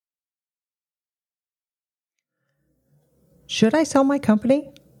Should I sell my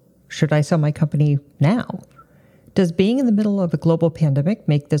company? Should I sell my company now? Does being in the middle of a global pandemic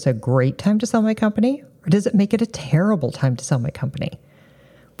make this a great time to sell my company? Or does it make it a terrible time to sell my company?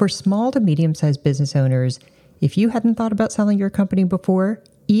 For small to medium-sized business owners, if you hadn't thought about selling your company before,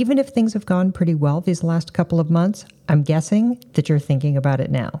 even if things have gone pretty well these last couple of months, I'm guessing that you're thinking about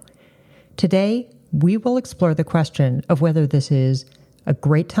it now. Today, we will explore the question of whether this is a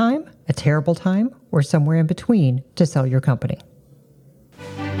great time, a terrible time, or somewhere in between to sell your company.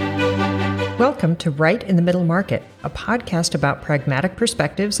 Welcome to Right in the Middle Market, a podcast about pragmatic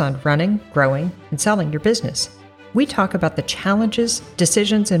perspectives on running, growing, and selling your business. We talk about the challenges,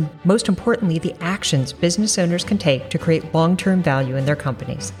 decisions, and most importantly, the actions business owners can take to create long-term value in their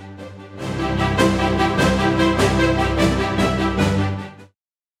companies.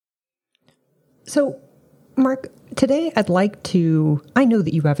 So, Mark, today I know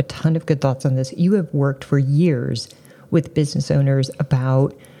that you have a ton of good thoughts on this. You have worked for years with business owners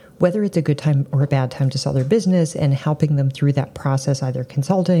about whether it's a good time or a bad time to sell their business and helping them through that process, either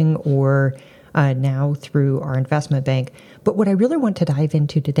consulting or now through our investment bank. But what I really want to dive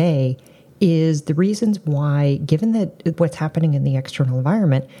into today is the reasons why, given that what's happening in the external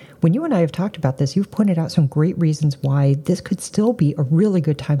environment, when you and I have talked about this, you've pointed out some great reasons why this could still be a really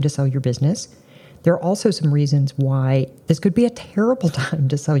good time to sell your business. There are also some reasons why this could be a terrible time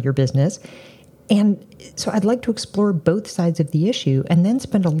to sell your business. And so I'd like to explore both sides of the issue and then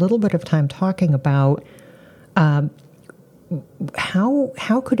spend a little bit of time talking about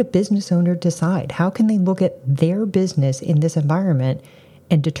how could a business owner decide? How can they look at their business in this environment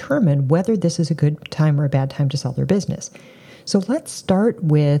and determine whether this is a good time or a bad time to sell their business? So let's start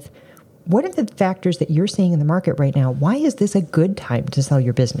with, what are the factors that you're seeing in the market right now? Why is this a good time to sell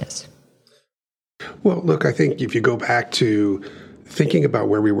your business? Well, look, I think if you go back to thinking about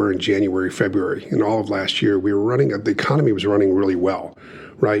where we were in January, February, and all of last year, the economy was running really well,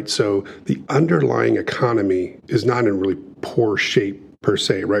 right? So the underlying economy is not in really poor shape per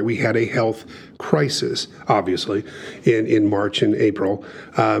se, right? We had a health crisis, obviously, in March and April.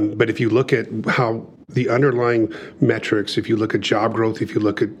 But if you look at how the underlying metrics, if you look at job growth, if you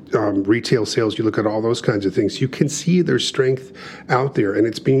look at retail sales, you look at all those kinds of things, you can see there's strength out there, and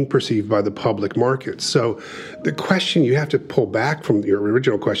it's being perceived by the public markets. So the question you have to pull back from your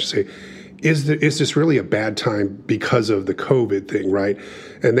original question, say, is this really a bad time because of the COVID thing, right?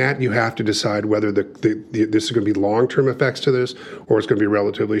 And that you have to decide whether this is going to be long-term effects to this or it's going to be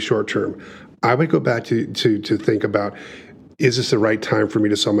relatively short-term. I would go back to think about, is this the right time for me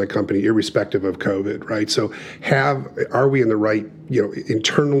to sell my company, irrespective of COVID, right? So are we in the right,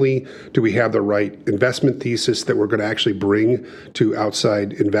 internally, do we have the right investment thesis that we're going to actually bring to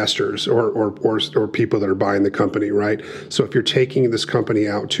outside investors or people that are buying the company, right? So if you're taking this company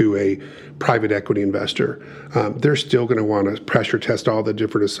out to a private equity investor, they're still going to want to pressure test all the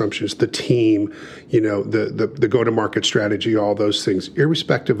different assumptions, the team, the go-to-market strategy, all those things,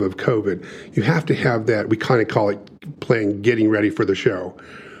 irrespective of COVID. You have to have that. We kind of call it getting ready for the show,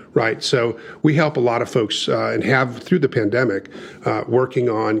 right? So we help a lot of folks and have through the pandemic working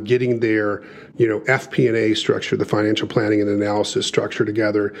on getting their FP&A structure, the financial planning and analysis structure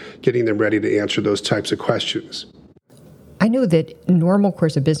together, getting them ready to answer those types of questions. I know that normal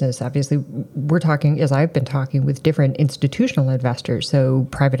course of business, obviously, we're talking, as I've been talking with different institutional investors, so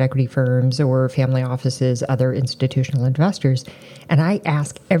private equity firms or family offices, other institutional investors, and I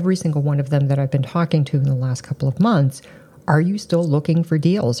ask every single one of them that I've been talking to in the last couple of months, are you still looking for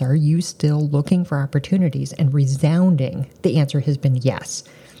deals? Are you still looking for opportunities? And resounding, the answer has been yes,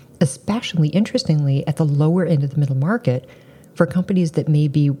 especially, interestingly, at the lower end of the middle market for companies that may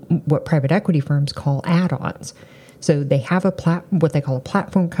be what private equity firms call add-ons. So they have what they call a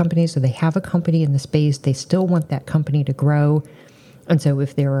platform company. So they have a company in the space. They still want that company to grow. And so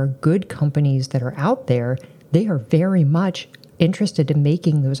if there are good companies that are out there, they are very much interested in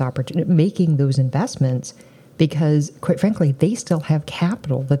making those investments because, quite frankly, they still have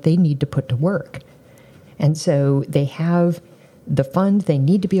capital that they need to put to work. And so they have the fund. They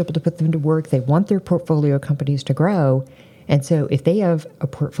need to be able to put them to work. They want their portfolio companies to grow. And so if they have a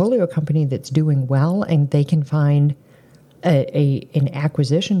portfolio company that's doing well and they can find an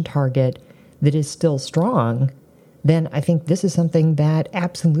acquisition target that is still strong, then I think this is something that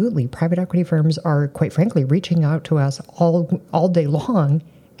absolutely private equity firms are, quite frankly, reaching out to us all day long,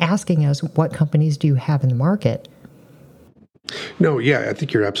 asking us, what companies do you have in the market? No, yeah, I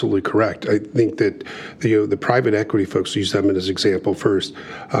think you're absolutely correct. I think that the private equity folks, use them as an example first.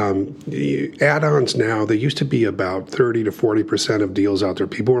 Add-ons now, they used to be about 30 to 40% of deals out there.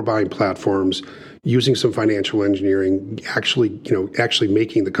 People were buying platforms, using some financial engineering, actually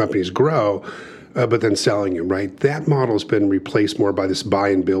making the companies grow. but then selling them, right? That model has been replaced more by this buy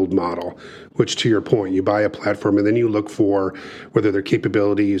and build model, which, to your point, you buy a platform and then you look for whether they're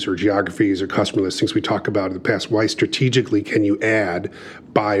capabilities or geographies or customer listings we talked about in the past. Why strategically can you add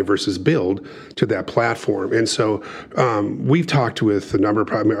buy versus build to that platform? And so we've talked with a number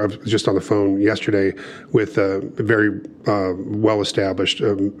of, I was just on the phone yesterday with a very well-established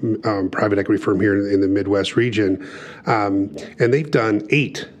private equity firm here in the Midwest region, and they've done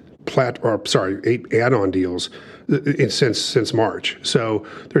 8 add-on deals since March. So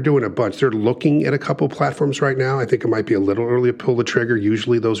they're doing a bunch. They're looking at a couple platforms right now. I think it might be a little early to pull the trigger.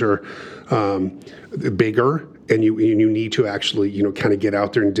 Usually those are bigger, and you need to actually kind of get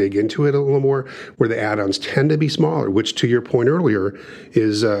out there and dig into it a little more. Where the add-ons tend to be smaller, which, to your point earlier,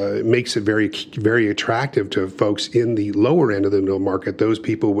 is makes it very, very attractive to folks in the lower end of the middle market. Those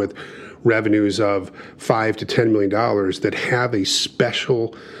people with revenues of $5 to $10 million that have a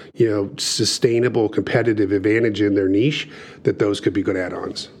special, sustainable competitive advantage in their niche, that those could be good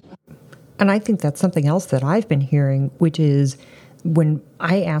add-ons. And I think that's something else that I've been hearing, which is when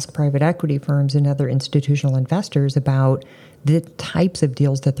I ask private equity firms and other institutional investors about the types of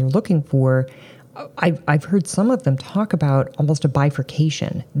deals that they're looking for, I've heard some of them talk about almost a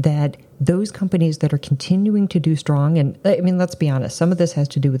bifurcation, that those companies that are continuing to do strong, and I mean, let's be honest, some of this has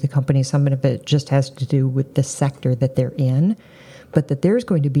to do with the company, some of it just has to do with the sector that they're in, but that there's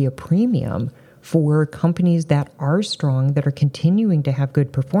going to be a premium for companies that are strong, that are continuing to have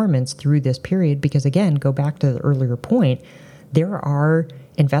good performance through this period, because again, go back to the earlier point, there are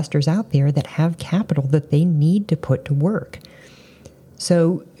investors out there that have capital that they need to put to work.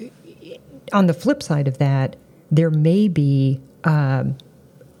 So on the flip side of that, there may be I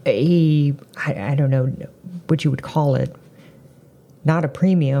don't know what you would call it, not a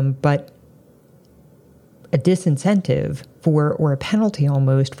premium, but a disincentive or a penalty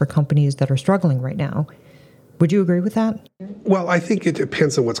almost for companies that are struggling right now. Would you agree with that? Well, I think it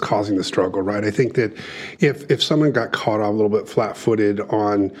depends on what's causing the struggle, right? I think that if someone got caught off a little bit flat-footed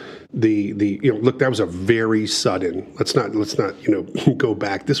on the look, that was a very sudden. Let's not go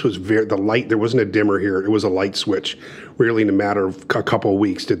back. This was the light. There wasn't a dimmer here. It was a light switch. Really, in a matter of a couple of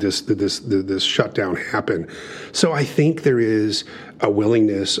weeks, did this shutdown happen? So I think there is a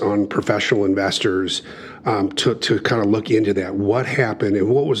willingness on professional investors to kind of look into that. What happened and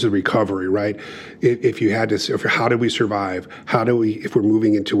what was the recovery, right? If you had to, how did we survive? How do we, if we're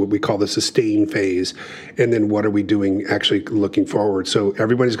moving into what we call the sustain phase, and then what are we doing actually looking forward? So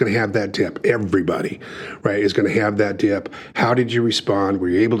everybody's going to have that dip. Everybody, right, is going to have that dip. How did you respond? Were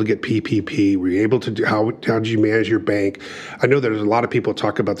you able to get PPP? Were you able to do, how did you manage your bank? I know there's a lot of people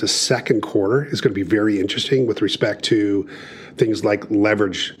talk about the second quarter is going to be very interesting with respect to things like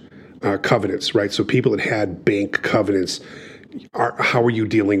leverage covenants, right? So people that had bank covenants, how are you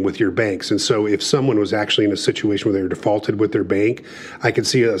dealing with your banks? And so if someone was actually in a situation where they were defaulted with their bank, I could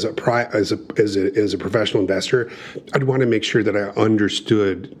see it as a professional investor, I'd want to make sure that I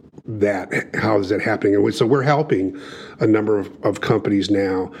understood that. How is that happening? And so we're helping a number of companies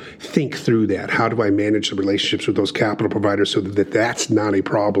now think through that. How do I manage the relationships with those capital providers so that that's not a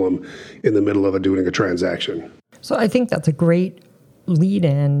problem in the middle of doing a transaction? So I think that's a great lead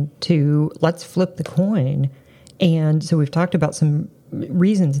in to let's flip the coin. And so we've talked about some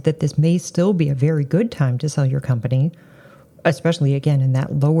reasons that this may still be a very good time to sell your company, especially again in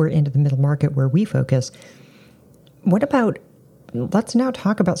that lower end of the middle market where we focus. What about, let's now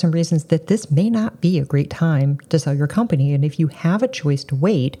talk about some reasons that this may not be a great time to sell your company. And if you have a choice to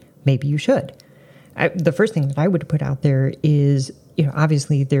wait, maybe you should. The first thing that I would put out there is,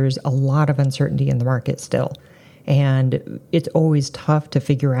 obviously there's a lot of uncertainty in the market still. And it's always tough to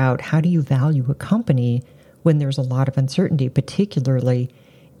figure out how do you value a company when there's a lot of uncertainty, particularly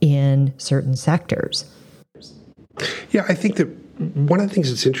in certain sectors. Yeah, I think that one of the things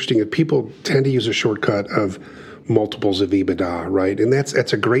that's interesting is people tend to use a shortcut of multiples of EBITDA, right? And that's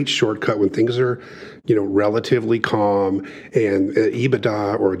a great shortcut when things are, relatively calm, and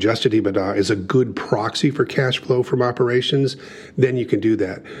EBITDA or adjusted EBITDA is a good proxy for cash flow from operations, then you can do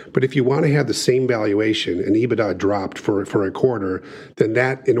that. But if you want to have the same valuation and EBITDA dropped for a quarter, then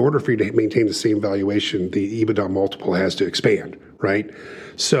that, in order for you to maintain the same valuation, the EBITDA multiple has to expand, right?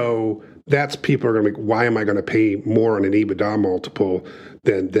 So that's people are going to be, why am I going to pay more on an EBITDA multiple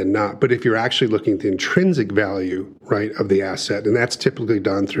than not? But if you're actually looking at the intrinsic value, right, of the asset, and that's typically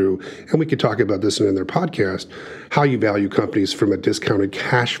done through, and we could talk about this in another podcast, how you value companies from a discounted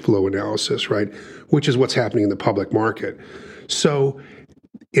cash flow analysis, right, which is what's happening in the public market. So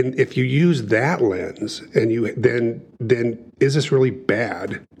if you use that lens and you then is this really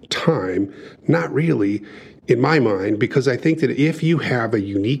bad time? Not really. in my mind, because I think that if you have a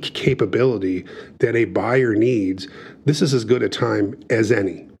unique capability that a buyer needs, this is as good a time as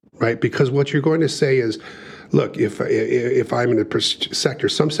any, right? Because what you're going to say is, look, if I'm in a sector,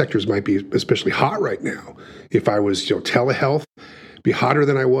 some sectors might be especially hot right now. If I was, telehealth, be hotter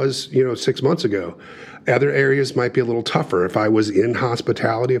than I was, 6 months ago. Other areas might be a little tougher. If I was in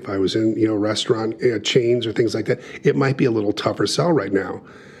hospitality, if I was in, restaurant chains or things like that, it might be a little tougher sell right now.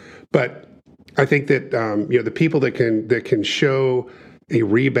 But I think that the people that can show a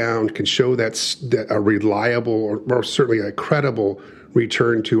rebound, can show that a reliable or certainly a credible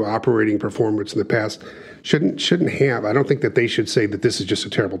return to operating performance in the past shouldn't have. I don't think that they should say that this is just a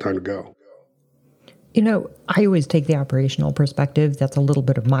terrible time to go. I always take the operational perspective. That's a little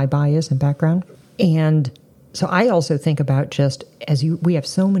bit of my bias and background. And so I also think about just we have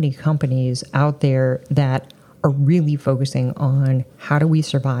so many companies out there that are really focusing on how do we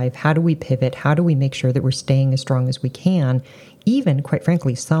survive, how do we pivot, how do we make sure that we're staying as strong as we can, even, quite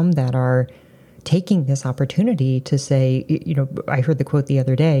frankly, some that are taking this opportunity to say, I heard the quote the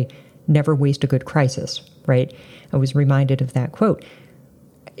other day, never waste a good crisis, right? I was reminded of that quote.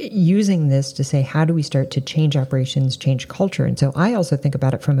 Using this to say, how do we start to change operations, change culture? And so I also think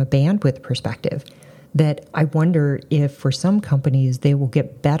about it from a bandwidth perspective, that I wonder if for some companies, they will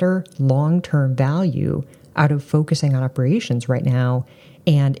get better long-term value out of focusing on operations right now.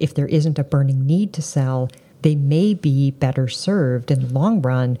 And if there isn't a burning need to sell, they may be better served in the long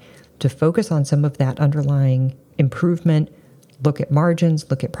run to focus on some of that underlying improvement, look at margins,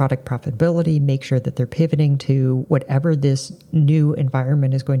 look at product profitability, make sure that they're pivoting to whatever this new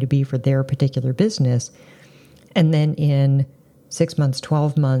environment is going to be for their particular business. And then in 6 months,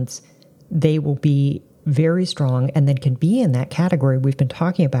 12 months, they will be very strong and then can be in that category we've been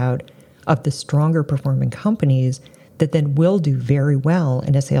talking about of the stronger performing companies that then will do very well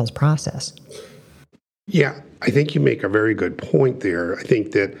in a sales process. Yeah, I think you make a very good point there. I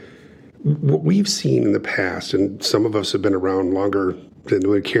think that what we've seen in the past, and some of us have been around longer than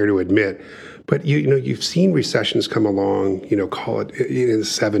we care to admit, but you've seen recessions come along, call it in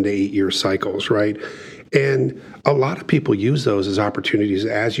 7 to 8 year cycles, right? And a lot of people use those as opportunities,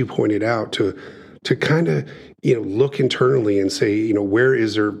 as you pointed out, to kind of look internally and say, where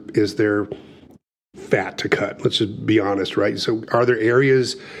is there fat to cut? Let's just be honest, right? So are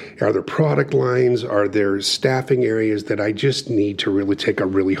there product lines, are there staffing areas that I just need to really take a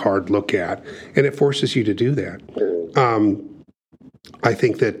really hard look at? And it forces you to do that. I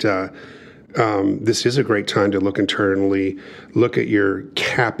think that this is a great time to look internally, look at your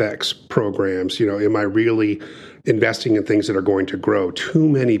CapEx programs. Am I really investing in things that are going to grow? Too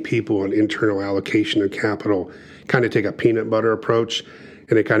many people in internal allocation of capital kind of take a peanut butter approach,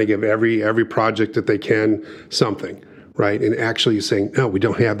 and they kind of give every project that they can something, right? And actually saying, no, we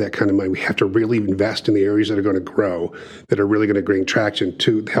don't have that kind of money. We have to really invest in the areas that are going to grow, that are really going to bring traction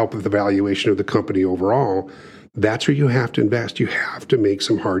to help with the valuation of the company overall. That's where you have to invest. You have to make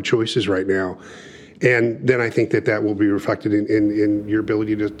some hard choices right now. And then I think that will be reflected in your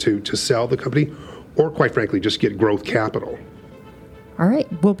ability to sell the company, or quite frankly, just get growth capital. All right,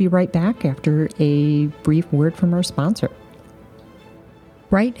 we'll be right back after a brief word from our sponsor.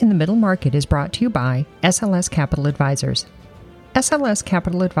 Right in the Middle Market is brought to you by SLS Capital Advisors. SLS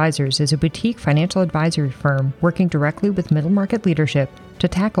Capital Advisors is a boutique financial advisory firm working directly with middle market leadership to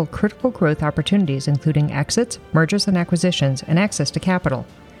tackle critical growth opportunities, including exits, mergers and acquisitions, and access to capital.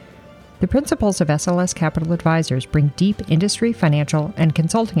 The principals of SLS Capital Advisors bring deep industry, financial, and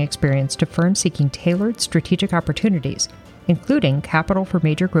consulting experience to firms seeking tailored strategic opportunities, including capital for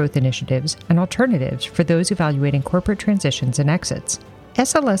major growth initiatives and alternatives for those evaluating corporate transitions and exits.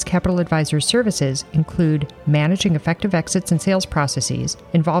 SLS Capital Advisors services include managing effective exits and sales processes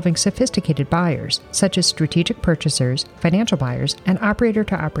involving sophisticated buyers, such as strategic purchasers, financial buyers, and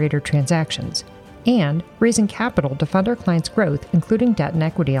operator-to-operator transactions, and raising capital to fund our clients' growth, including debt and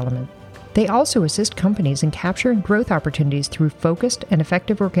equity element. They also assist companies in capturing growth opportunities through focused and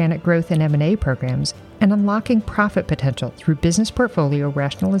effective organic growth and M&A programs, and unlocking profit potential through business portfolio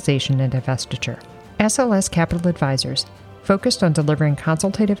rationalization and divestiture. SLS Capital Advisors, focused on delivering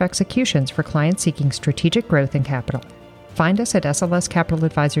consultative executions for clients seeking strategic growth and capital. Find us at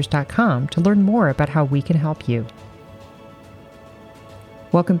slscapitaladvisors.com to learn more about how we can help you.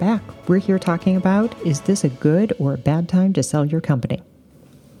 Welcome back. We're here talking about, is this a good or a bad time to sell your company?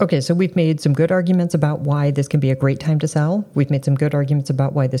 Okay, so we've made some good arguments about why this can be a great time to sell. We've made some good arguments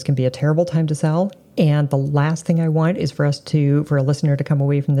about why this can be a terrible time to sell. And the last thing I want is for a listener to come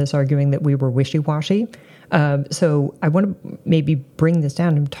away from this arguing that we were wishy-washy. So I want to maybe bring this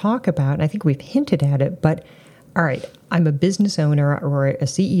down and talk about, and I think we've hinted at it, but all right, I'm a business owner or a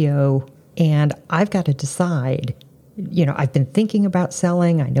CEO and I've got to decide, I've been thinking about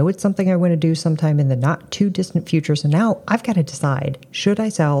selling. I know it's something I want to do sometime in the not too distant future. So now I've got to decide, should I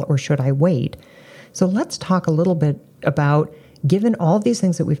sell or should I wait? So let's talk a little bit about, given all these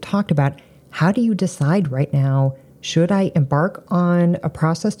things that we've talked about, how do you decide right now, should I embark on a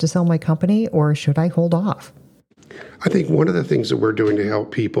process to sell my company or should I hold off? I think one of the things that we're doing to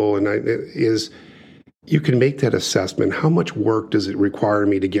help people is you can make that assessment. How much work does it require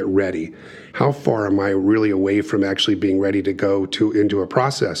me to get ready? How far am I really away from actually being ready to go into a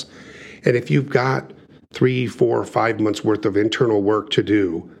process? And if you've got 3, 4, 5 months worth of internal work to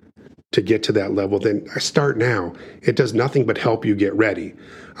do to get to that level, then I start now. It does nothing but help you get ready.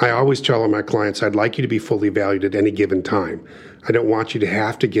 I always tell my clients, I'd like you to be fully valued at any given time. I don't want you to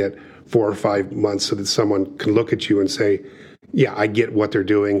have to get 4 or 5 months so that someone can look at you and say, yeah, I get what they're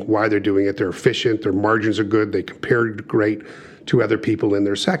doing, why they're doing it. They're efficient, their margins are good, they compare great to other people in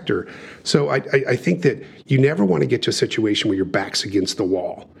their sector. So I think that you never want to get to a situation where your back's against the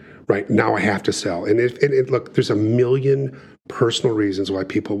wall, right? Now I have to sell. And look, there's a million personal reasons why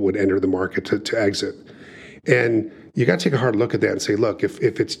people would enter the market to exit. And you got to take a hard look at that and say, look, if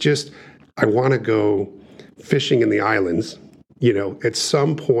it's just, I want to go fishing in the islands, at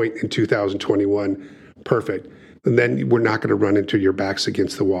some point in 2021, perfect. And then we're not going to run into your backs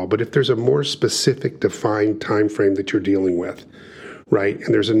against the wall. But if there's a more specific, defined time frame that you're dealing with, right,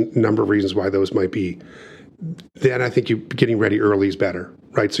 and there's a number of reasons why those might be, then I think you getting ready early is better,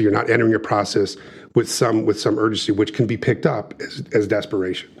 right? So you're not entering your process with some urgency, which can be picked up as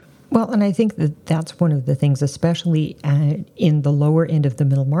desperation. Well, and I think that that's one of the things, especially in the lower end of the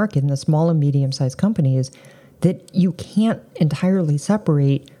middle market, in the small and medium-sized companies, that you can't entirely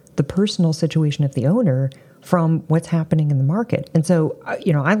separate the personal situation of the owner from what's happening in the market. And so,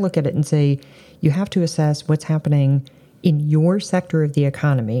 I look at it and say, you have to assess what's happening in your sector of the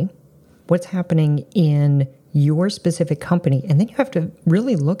economy, what's happening in your specific company, and then you have to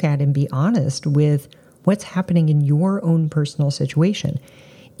really look at and be honest with what's happening in your own personal situation.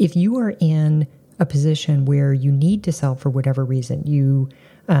 If you are in a position where you need to sell for whatever reason,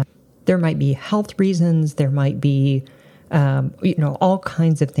 there might be health reasons, there might be all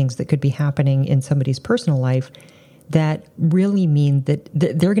kinds of things that could be happening in somebody's personal life that really mean that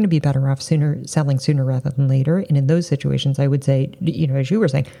they're going to be better off selling sooner rather than later. And in those situations, I would say, as you were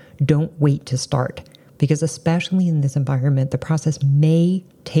saying, don't wait to start. Because especially in this environment, the process may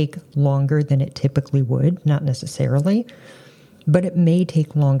take longer than it typically would, not necessarily, but it may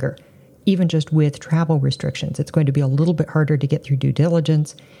take longer. Even just with travel restrictions, it's going to be a little bit harder to get through due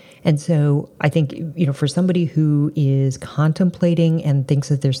diligence. And so I think, for somebody who is contemplating and thinks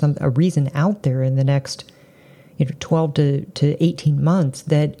that there's a reason out there in the next 12 to 18 months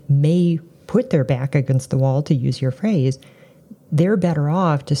that may put their back against the wall, to use your phrase, they're better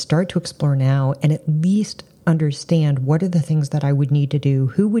off to start to explore now and at least understand what are the things that I would need to do,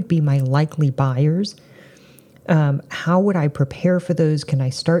 who would be my likely buyers, how would I prepare for those, can I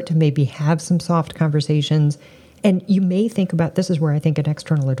start to maybe have some soft conversations. And you may think about, this is where I think an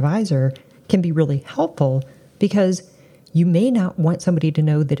external advisor can be really helpful, because you may not want somebody to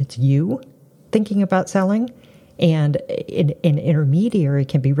know that it's you thinking about selling, and an intermediary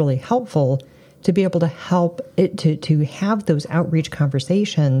can be really helpful to be able to help it to have those outreach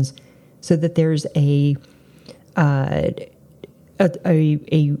conversations so that there's a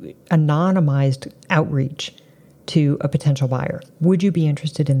anonymized outreach to a potential buyer. Would you be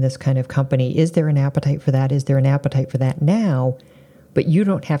interested in this kind of company? Is there an appetite for that? Is there an appetite for that now? But you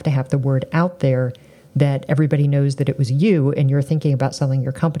don't have to have the word out there that everybody knows that it was you and you're thinking about selling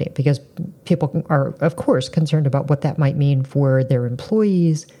your company, because people are, of course, concerned about what that might mean for their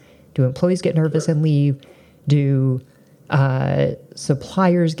employees. Do employees get nervous and leave? Do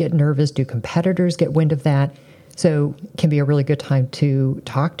suppliers get nervous? Do competitors get wind of that? So it can be a really good time to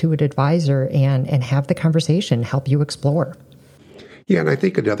talk to an advisor and have the conversation, help you explore. Yeah, and I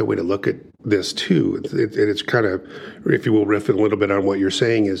think another way to look at this too, it's kind of, if you will, riffing a little bit on what you're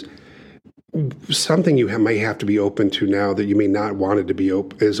saying, is something you may have to be open to now that you may not wanted to be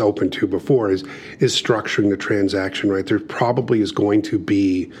open to before is structuring the transaction, right? There probably is going to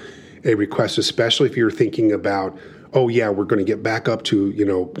be a request, especially if you're thinking about, oh yeah, we're going to get back up to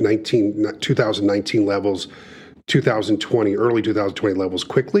 2019 levels, 2020, early 2020 levels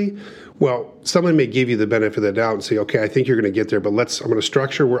quickly. Well, someone may give you the benefit of the doubt and say, okay, I think you're going to get there, but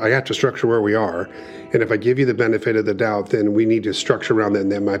I have to structure where we are. And if I give you the benefit of the doubt, then we need to structure around that,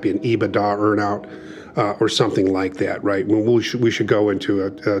 and that might be an EBITDA earnout or something like that, right? We should go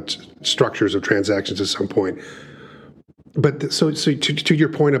into structures of transactions at some point. But to your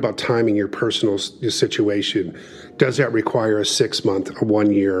point about timing your personal situation, does that require a 6 month, a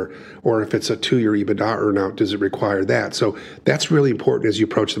 1 year, or if it's a 2 year EBITDA earnout, does it require that? So that's really important as you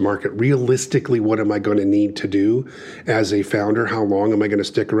approach the market. Realistically, what am I going to need to do as a founder? How long am I going to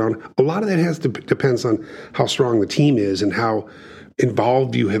stick around? A lot of that depends on how strong the team is and how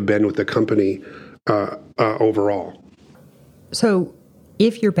involved you have been with the company overall. So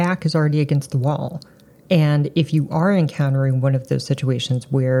if your back is already against the wall, and if you are encountering one of those situations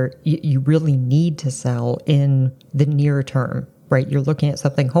where you really need to sell in the near term, right? You're looking at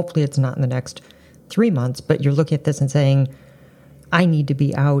something, hopefully it's not in the next 3 months, but you're looking at this and saying, I need to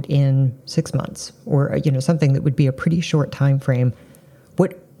be out in 6 months, or something that would be a pretty short time frame.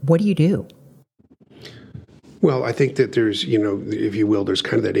 What do you do? Well, I think that there's, if you will, there's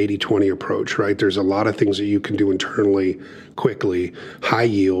kind of that 80-20 approach, right? There's a lot of things that you can do internally quickly, high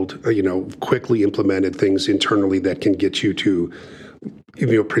yield, quickly implemented things internally that can get you to,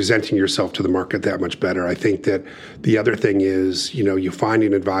 presenting yourself to the market that much better. I think that the other thing is, you find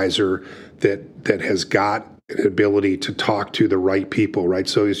an advisor that has got an ability to talk to the right people, right?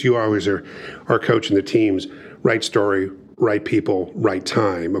 So as you always are coaching the teams, right story, right people, right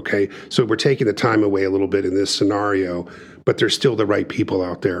time, okay? So we're taking the time away a little bit in this scenario, but there's still the right people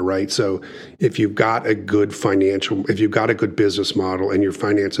out there, right? So if you've got a good business model and your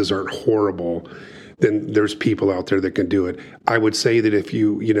finances aren't horrible, then there's people out there that can do it. I would say that if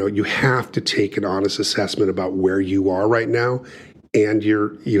you have to take an honest assessment about where you are right now and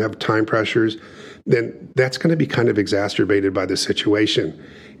you have time pressures, then that's going to be kind of exacerbated by the situation.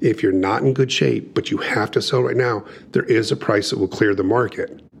 If you're not in good shape, but you have to sell right now, there is a price that will clear the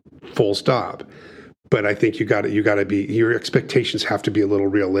market, full stop. But I think your expectations have to be a little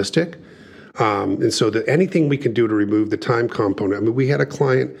realistic. And so that anything we can do to remove the time component. I mean, we had a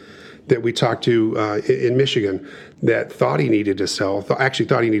client that we talked to in Michigan that thought he needed to sell, actually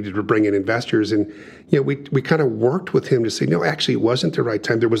thought he needed to bring in investors. And, we kind of worked with him to say, no, actually it wasn't the right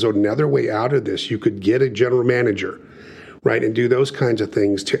time. There was another way out of this. You could get a general manager, right, and do those kinds of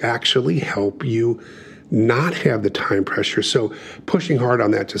things to actually help you not have the time pressure. So pushing hard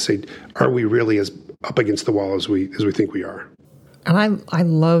on that to say, are we really as up against the wall as we think we are? And I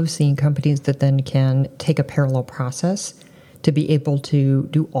love seeing companies that then can take a parallel process to be able to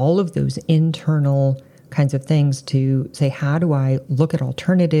do all of those internal kinds of things to say, how do I look at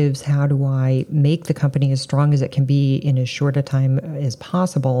alternatives? How do I make the company as strong as it can be in as short a time as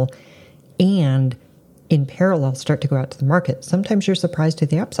possible? And in parallel, start to go out to the market. Sometimes you're surprised to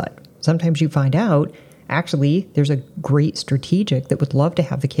the upside. Sometimes you find out, actually, there's a great strategic that would love to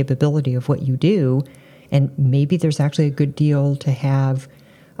have the capability of what you do. And maybe there's actually a good deal to have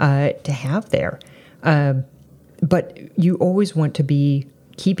there. But you always want to be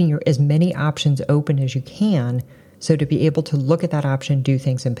keeping as many options open as you can, so to be able to look at that option, do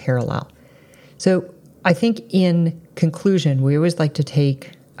things in parallel. So I think in conclusion, we always like to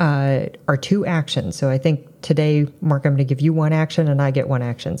take our 2 actions. So I think today, Mark, I'm going to give you 1 action and I get 1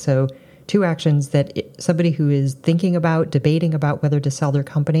 action. So 2 actions that somebody who is thinking about, debating about whether to sell their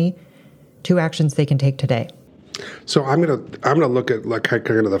company, 2 actions they can take today. So I'm gonna look at like kind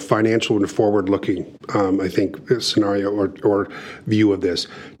of the financial and forward-looking, I think, scenario or view of this.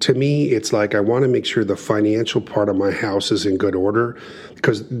 To me, it's like I want to make sure the financial part of my house is in good order,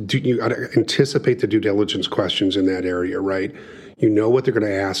 because you anticipate the due diligence questions in that area, right? You know what they're going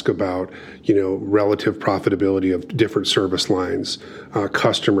to ask about, relative profitability of different service lines,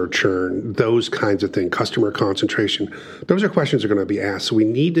 customer churn, those kinds of things, customer concentration. Those are questions that are going to be asked. So we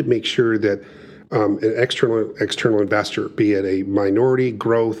need to make sure that an external investor, be it a minority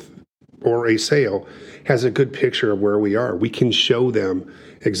growth or a sale, has a good picture of where we are. We can show them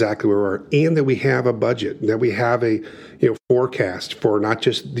exactly where we are, and that we have a budget, that we have a forecast for not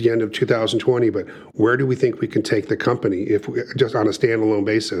just the end of 2020, but where do we think we can take the company if we, just on a standalone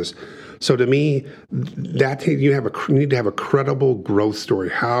basis. So to me, that you need to have a credible growth story.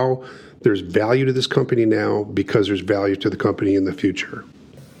 How there's value to this company now because there's value to the company in the future.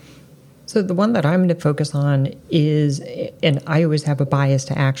 So the one that I'm going to focus on is, and I always have a bias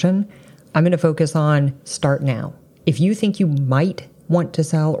to action, I'm going to focus on start now. If you think you might want to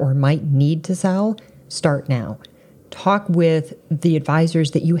sell or might need to sell, start now. Talk with the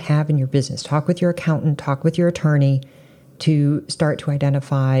advisors that you have in your business. Talk with your accountant, talk with your attorney to start to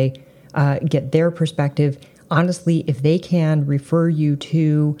identify, get their perspective. Honestly, if they can refer you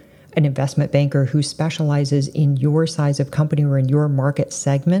to an investment banker who specializes in your size of company or in your market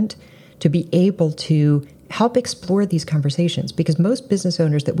segment, to be able to help explore these conversations, because most business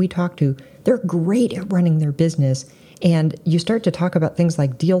owners that we talk to, they're great at running their business And you start to talk about things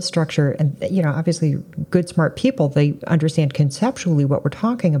like deal structure and, obviously good, smart people, they understand conceptually what we're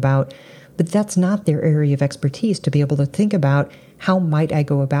talking about, but that's not their area of expertise to be able to think about how might I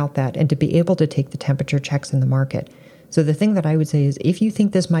go about that and to be able to take the temperature checks in the market. So the thing that I would say is if you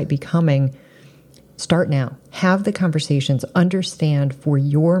think this might be coming, start now. Have the conversations, understand for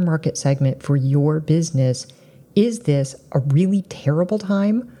your market segment, for your business, is this a really terrible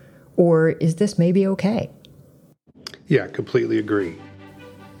time or is this maybe okay? Yeah, completely agree.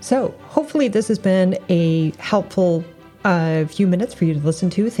 So hopefully this has been a helpful few minutes for you to listen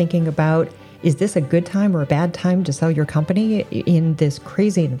to, thinking about, is this a good time or a bad time to sell your company in this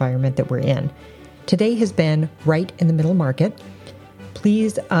crazy environment that we're in? Today has been Right in the Middle Market.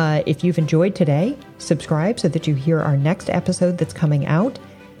 Please, if you've enjoyed today, subscribe so that you hear our next episode that's coming out.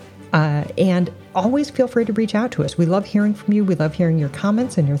 And always feel free to reach out to us. We love hearing from you. We love hearing your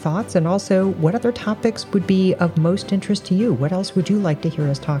comments and your thoughts, and also what other topics would be of most interest to you. What else would you like to hear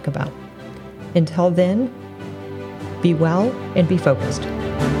us talk about? Until then, be well and be focused.